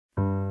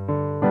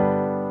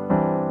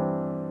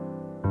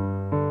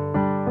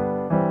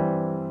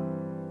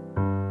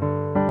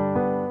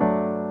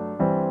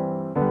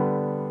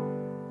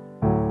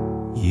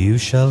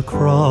shall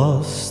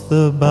cross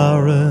the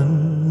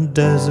barren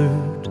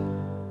desert,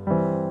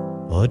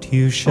 but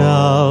you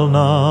shall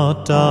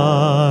not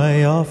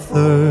die of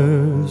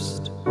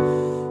thirst.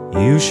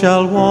 You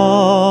shall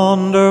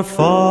wander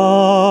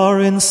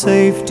far in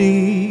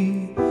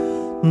safety,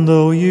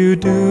 though you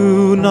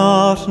do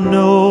not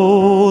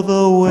know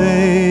the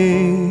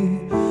way.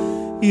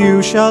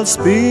 You shall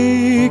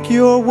speak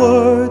your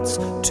words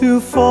to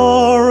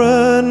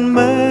foreign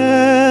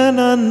men,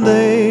 and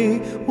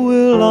they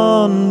will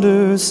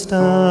understand.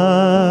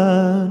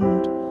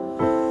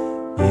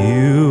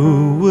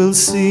 You will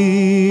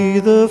see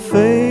the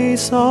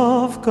face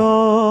of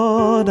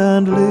God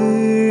and live.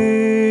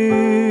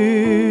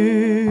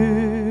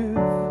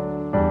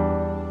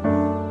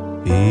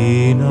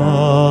 Be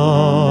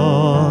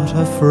not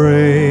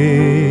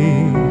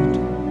afraid.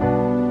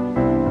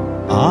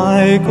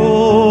 I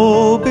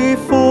go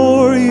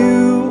before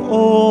you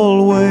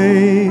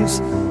always.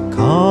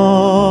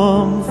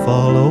 Come,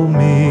 follow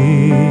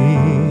me,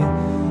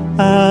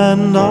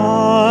 and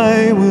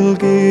I will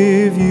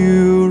give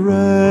you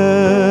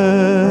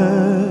rest.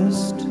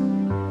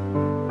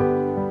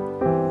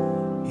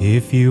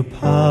 If you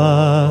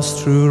pass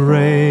through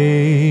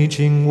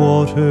raging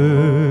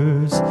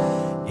waters,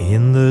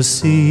 in the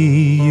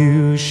sea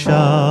you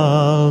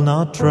shall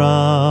not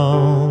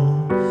drown.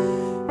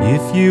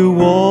 If you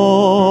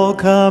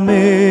walk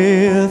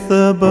amidst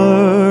the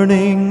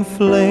burning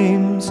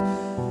flames,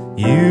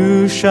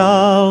 you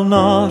shall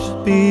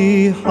not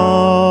be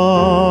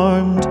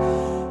harmed.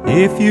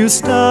 If you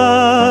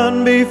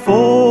stand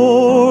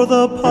before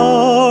the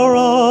power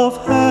of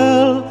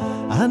hell,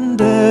 and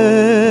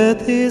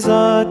death is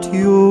at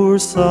your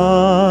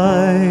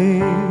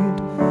side,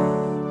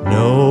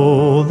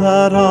 know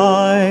that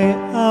I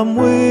am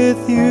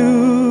with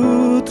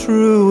you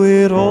through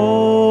it all.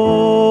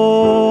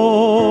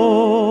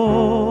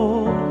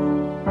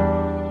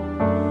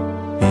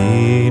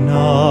 Be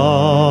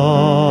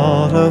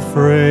not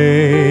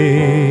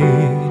afraid.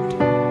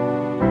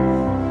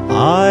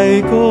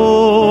 I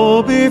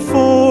go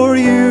before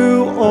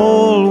you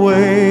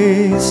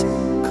always.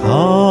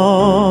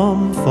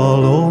 Come,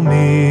 follow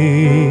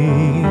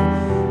me,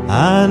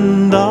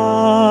 and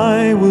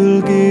I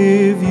will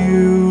give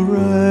you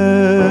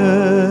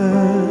rest.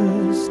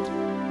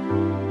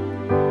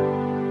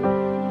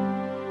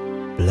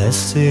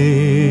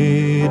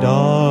 Blessed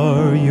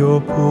are your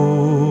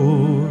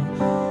poor,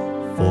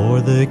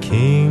 for the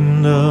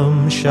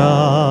kingdom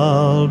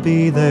shall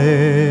be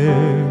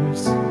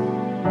theirs.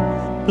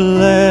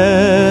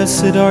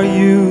 Blessed are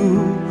you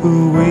who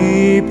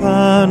weep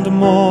and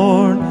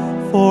mourn,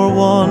 for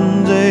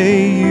one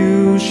day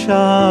you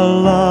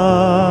shall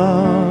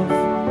laugh.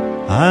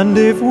 And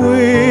if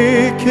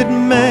wicked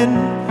men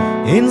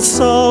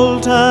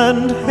insult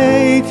and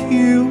hate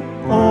you,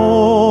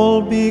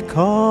 all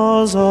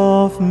because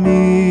of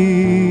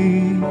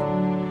me,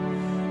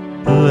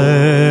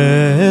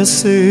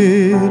 blessed,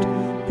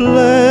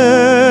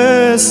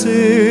 blessed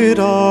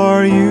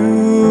are you.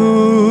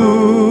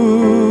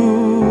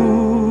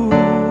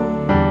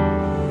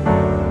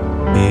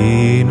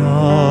 Be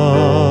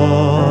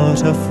not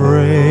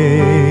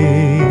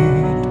afraid.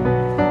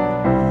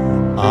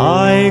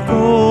 I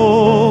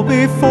go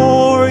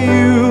before